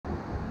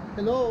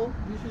Hello,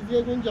 this is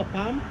Diego in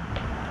Japan.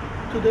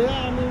 Today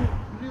I'm in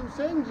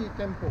Ryusenji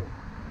Temple.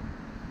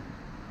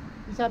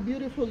 It's a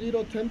beautiful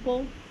little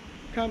temple.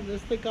 Come,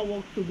 let's take a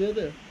walk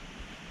together.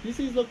 This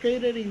is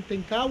located in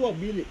Tenkawa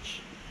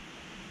village.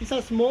 It's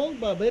a small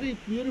but very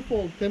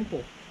beautiful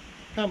temple.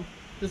 Come,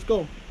 let's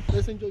go.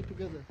 Let's enjoy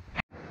together.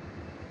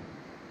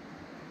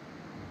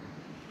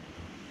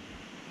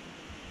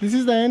 This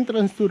is the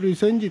entrance to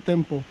Ryusenji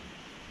Temple,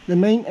 the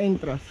main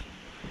entrance.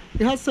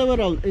 It has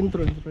several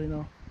entrances right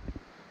now.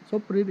 So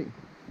pretty.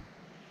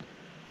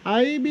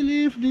 I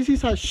believe this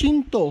is a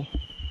Shinto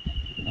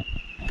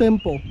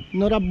temple,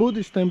 not a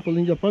Buddhist temple.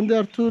 In Japan there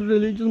are two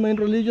main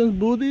religions,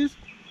 Buddhist,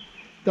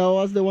 that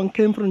was the one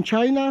came from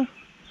China,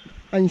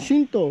 and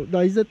Shinto, that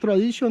is the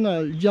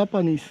traditional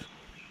Japanese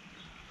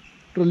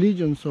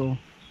religion. So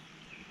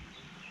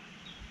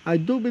I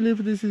do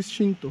believe this is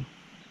Shinto.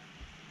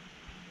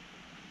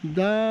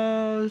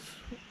 That's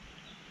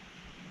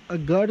a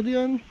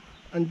guardian,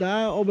 and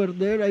that over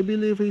there I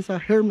believe is a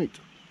hermit.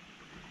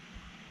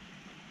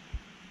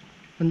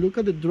 And look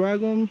at the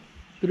dragon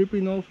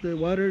dripping off the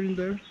water in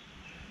there.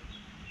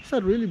 It's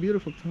a really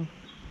beautiful town.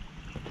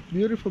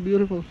 Beautiful,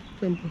 beautiful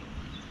temple.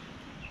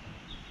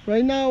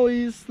 Right now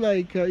it's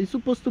like, it's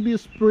supposed to be a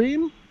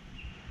spring,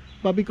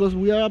 but because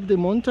we are up the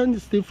mountain,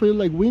 it still feels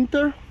like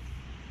winter.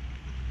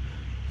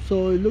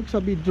 So it looks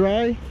a bit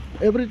dry,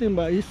 everything,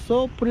 but it's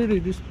so pretty,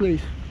 this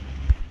place.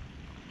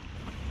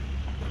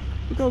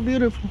 Look how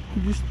beautiful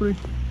this tree.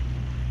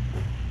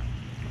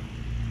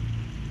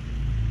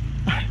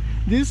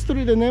 This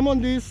tree, the name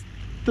of this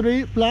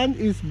tree plant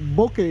is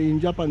Boke in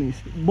Japanese.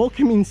 Boke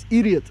means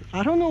idiot.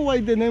 I don't know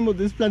why the name of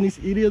this plant is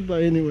idiot,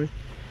 but anyway.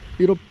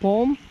 Little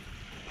palm.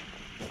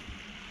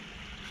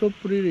 So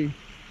pretty.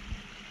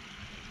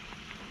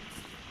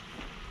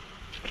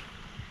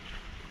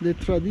 The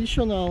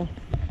traditional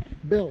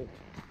belt.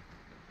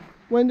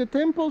 When the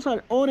temples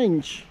are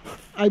orange,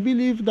 I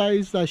believe that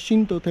is the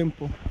Shinto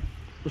temple.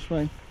 That's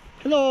fine.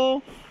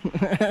 Hello!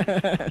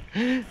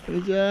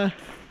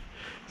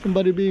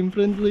 Somebody being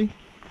friendly.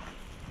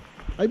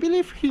 I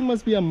believe he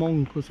must be a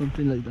monk or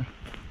something like that.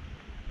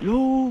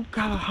 Look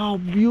at how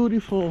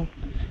beautiful.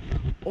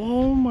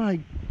 Oh my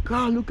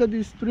God, look at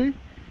this tree.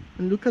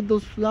 And look at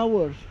those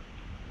flowers.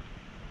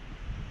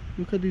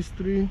 Look at this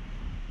tree.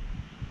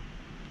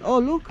 Oh,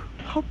 look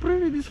how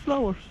pretty these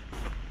flowers.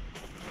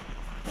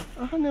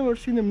 I have never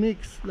seen a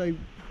mix like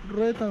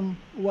red and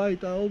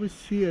white. I always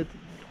see it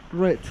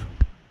red.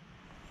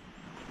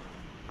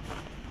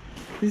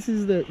 This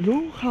is the,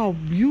 look how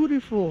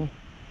beautiful.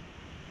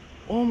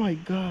 Oh my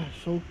God,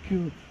 so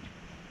cute.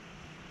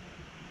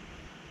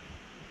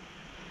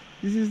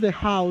 This is the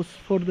house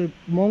for the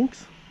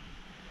monks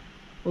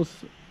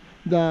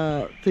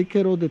that take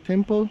care of the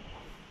temple.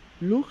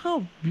 Look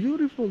how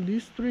beautiful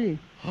this tree.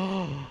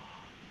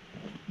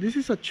 This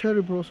is a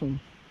cherry blossom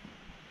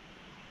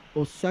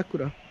or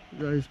sakura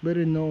that is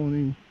very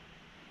known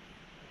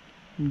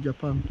in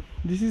Japan.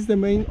 This is the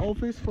main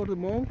office for the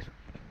monks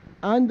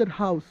and their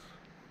house.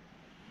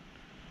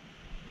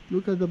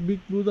 Look at the big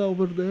Buddha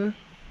over there.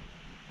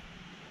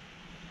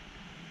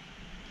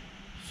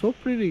 So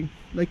pretty.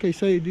 Like I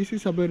say, this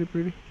is a very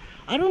pretty.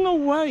 I don't know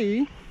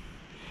why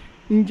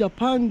in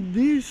Japan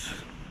this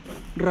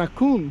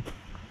raccoon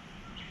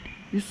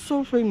is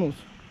so famous.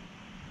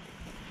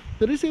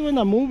 There is even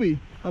a movie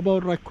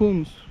about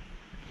raccoons.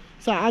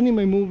 It's an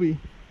anime movie.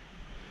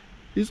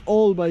 It's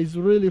old, but it's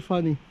really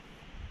funny.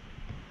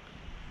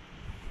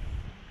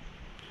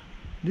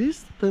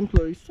 This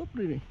temple is so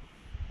pretty.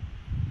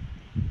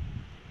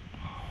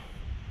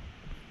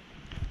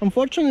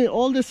 Unfortunately,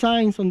 all the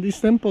signs on this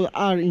temple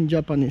are in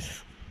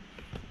Japanese.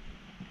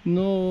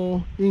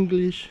 No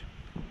English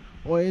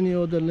or any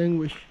other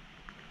language.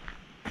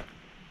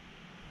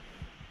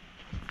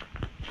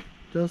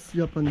 Just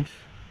Japanese.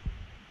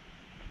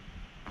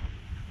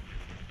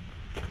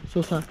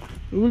 So sad.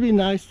 It would be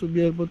nice to be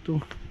able to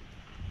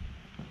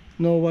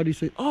know what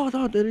is it. Oh,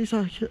 no, there is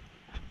a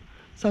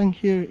sign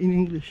here in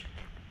English.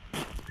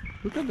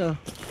 Look at the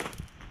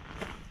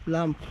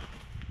lamp.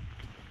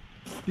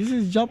 This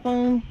is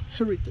Japan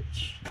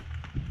heritage.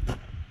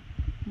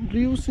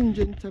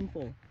 Ryusenji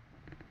Temple.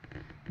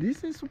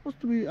 This is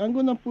supposed to be, I'm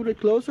gonna put it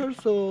closer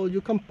so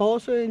you can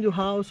pause it in your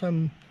house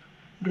and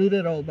read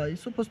it all, but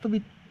it's supposed to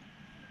be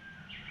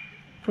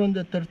from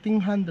the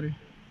 1300.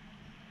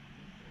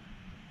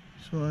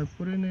 So I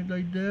put it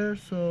right there,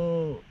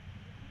 so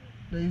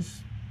there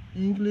is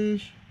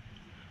English,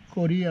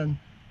 Korean.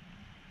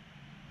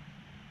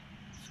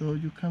 So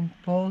you can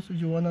pause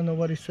if you wanna know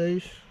what it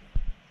says.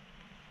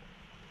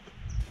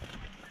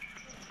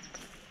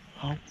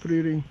 How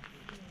pretty.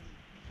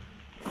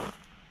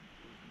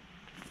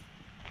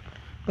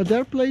 But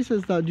there are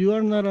places that you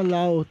are not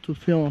allowed to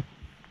film.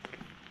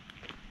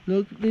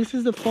 Look, this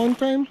is the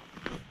fountain.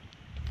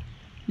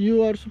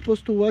 You are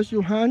supposed to wash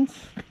your hands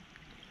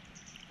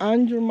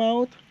and your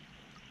mouth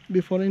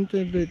before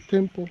entering the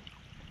temple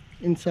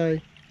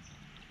inside.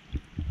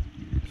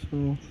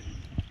 So,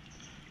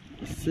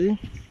 let's see.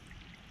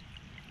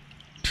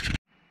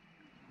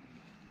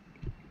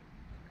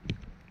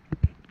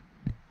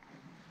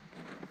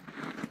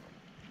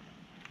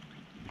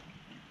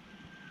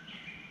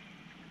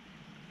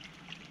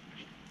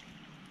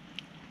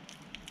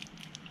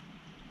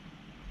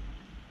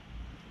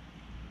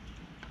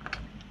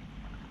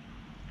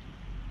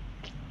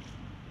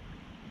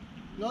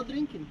 No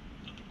drinking.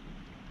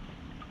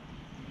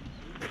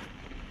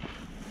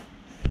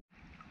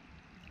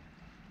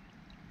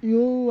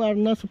 You are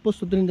not supposed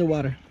to drink the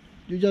water.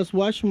 You just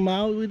wash your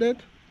mouth with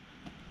it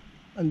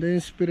and then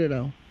spit it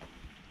out.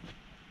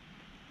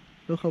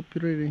 Look how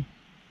pretty.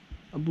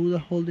 A Buddha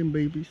holding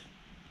babies.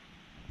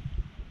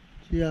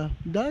 Yeah,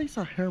 that is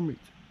a hermit.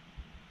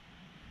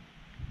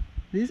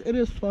 This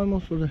area is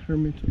famous for the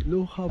hermit.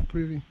 Look how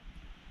pretty.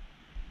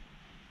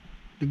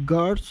 The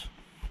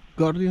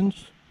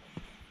guardians.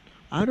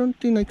 I don't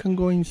think I can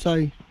go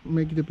inside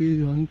make the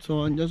video,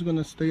 so I'm just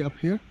gonna stay up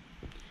here.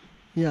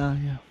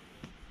 Yeah.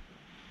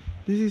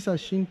 This is a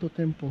Shinto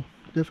temple,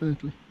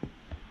 definitely.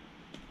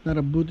 Not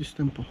a Buddhist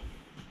temple.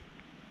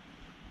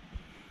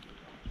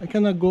 I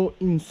cannot go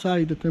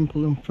inside the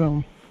temple and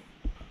film.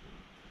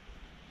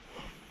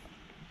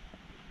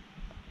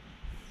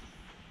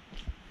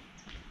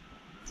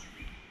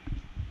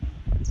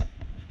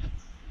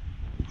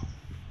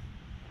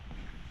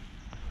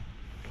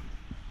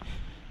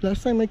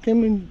 Last time I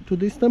came into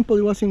this temple,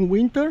 it was in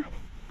winter.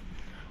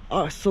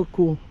 Oh, so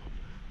cool.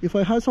 If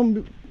I had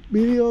some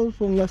videos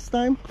from last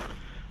time,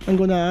 I'm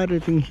gonna add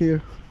it in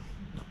here.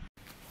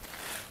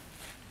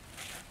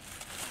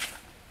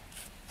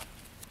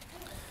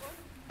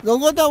 Don't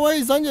go that way,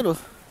 it's dangerous.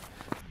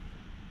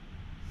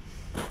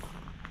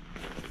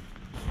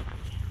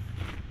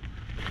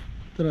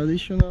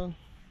 Traditional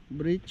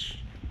bridge.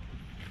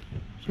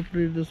 So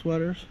pretty, those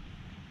waters.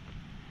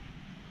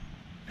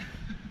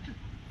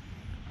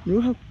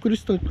 Look how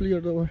crystal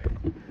clear the water.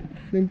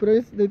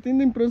 The thing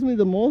that impressed me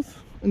the most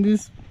in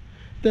this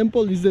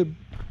temple is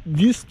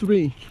this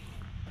tree.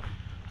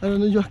 I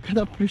don't know if you can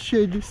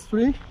appreciate this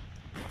tree.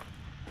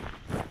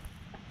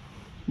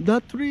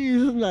 That tree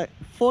is like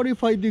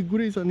 45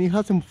 degrees and it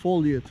hasn't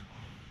fallen yet.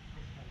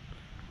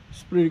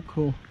 It's pretty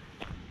cool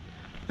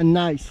and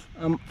nice.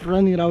 I'm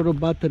running out of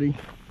battery.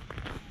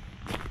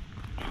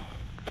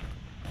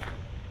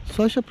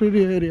 Such a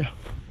pretty area.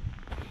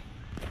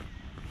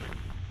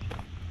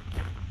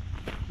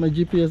 My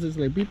GPS is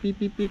like beep beep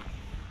beep beep.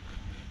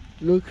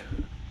 Look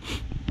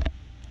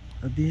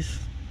at this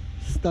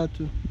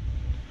statue.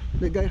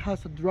 The guy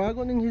has a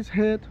dragon in his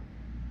head,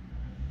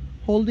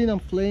 holding a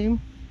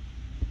flame,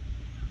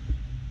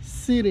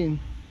 sitting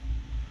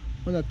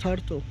on a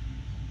turtle,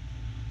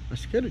 a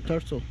scary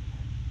turtle.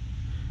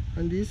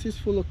 And this is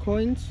full of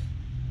coins.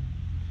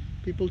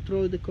 People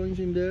throw the coins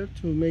in there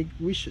to make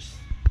wishes.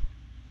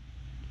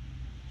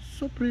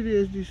 So pretty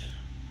is this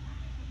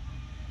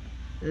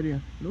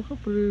area. Look how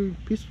pretty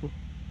peaceful.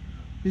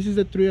 This is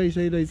the tree I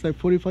say that it's like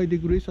 45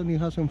 degrees and it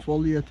hasn't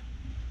fallen yet.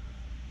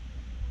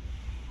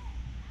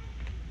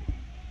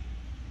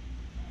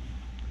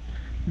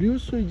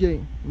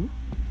 Ryusenji.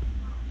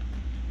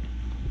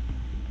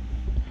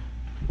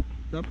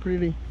 That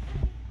pretty.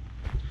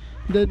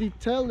 The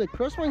detail, the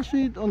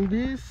craftsmanship on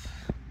this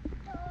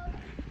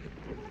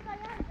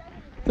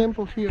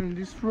temple here in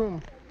this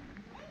room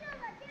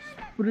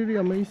is pretty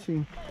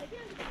amazing.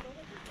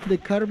 The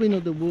carving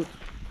of the wood.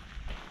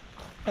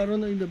 I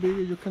don't know in the video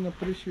you can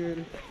appreciate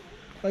it,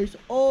 but it's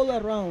all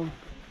around.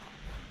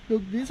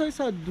 Look, this is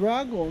a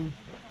dragon.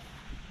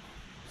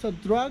 It's a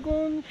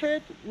dragon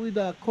head with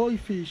a koi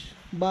fish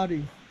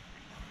body.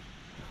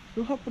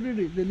 Look how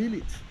pretty, the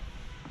lilies.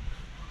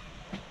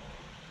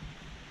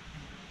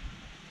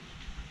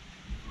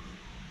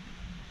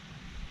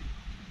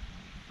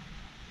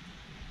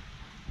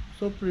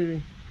 So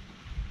pretty.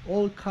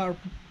 All carved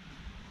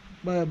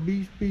by a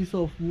big piece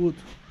of wood.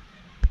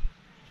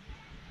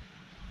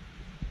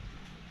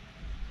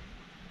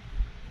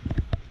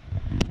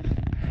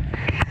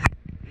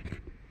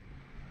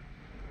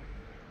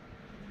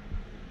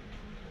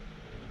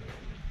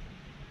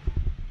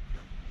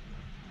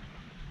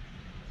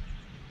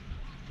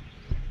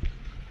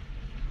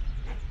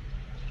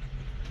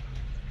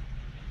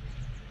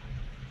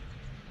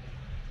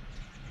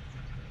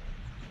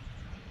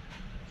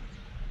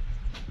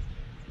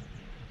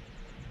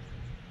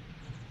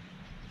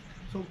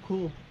 So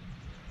cool.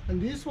 And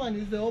this one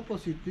is the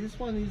opposite. This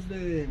one is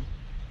the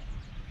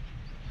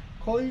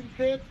koi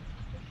head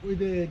with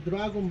the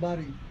dragon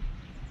body.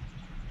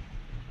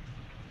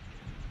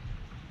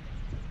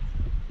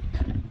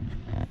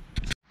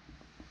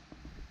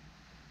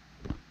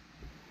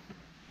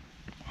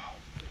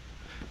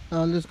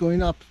 Now let's go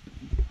up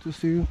to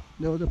see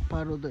the other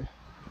part of the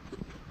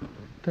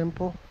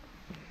temple.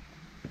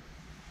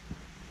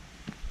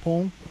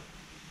 Pond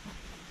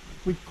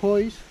with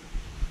kois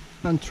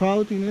and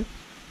trout in it.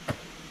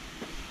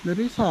 There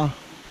is a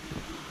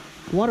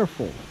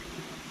waterfall.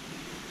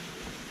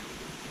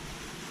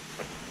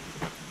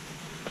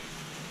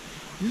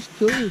 These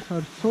tourists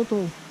are sort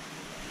of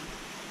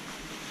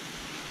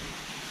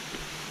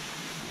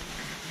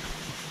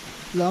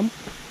lamp.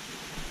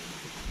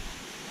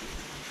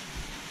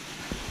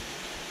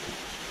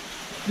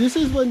 This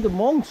is when the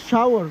monks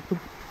shower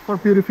for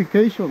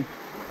purification.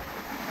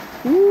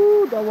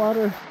 Ooh, the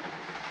water.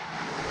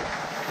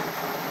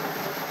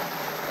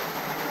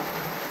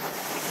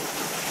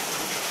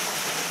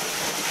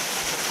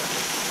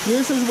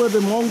 This is where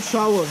the monks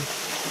shower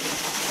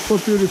for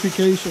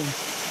purification.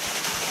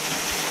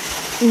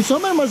 In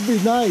summer must be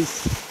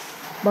nice,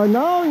 but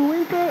now in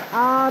winter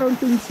I don't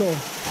think so.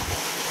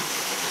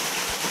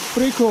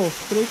 Pretty cool,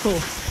 pretty cool.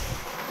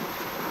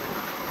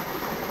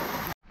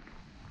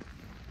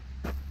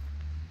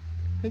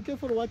 Thank you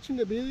for watching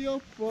the video.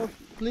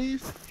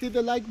 Please hit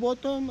the like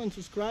button and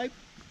subscribe.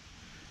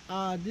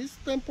 This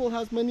temple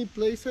has many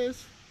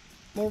places,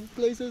 more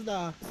places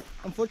that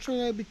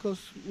unfortunately because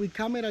with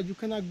camera you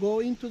cannot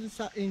go into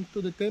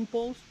the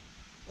temples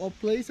or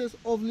places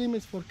off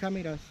limits for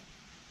cameras.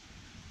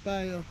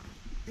 But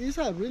it's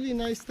a really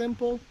nice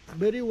temple,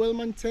 very well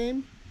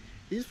maintained.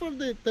 It's for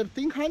the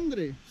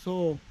 1300,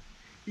 so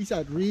it's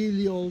a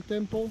really old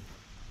temple.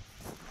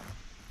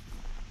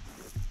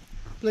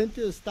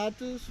 Plenty of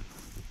statues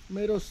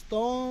made of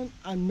stone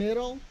and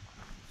metal,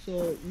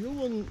 so you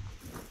won't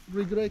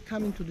regret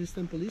coming to this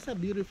temple. It's a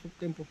beautiful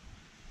temple.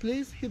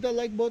 Please hit the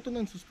like button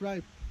and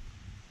subscribe.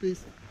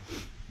 Peace.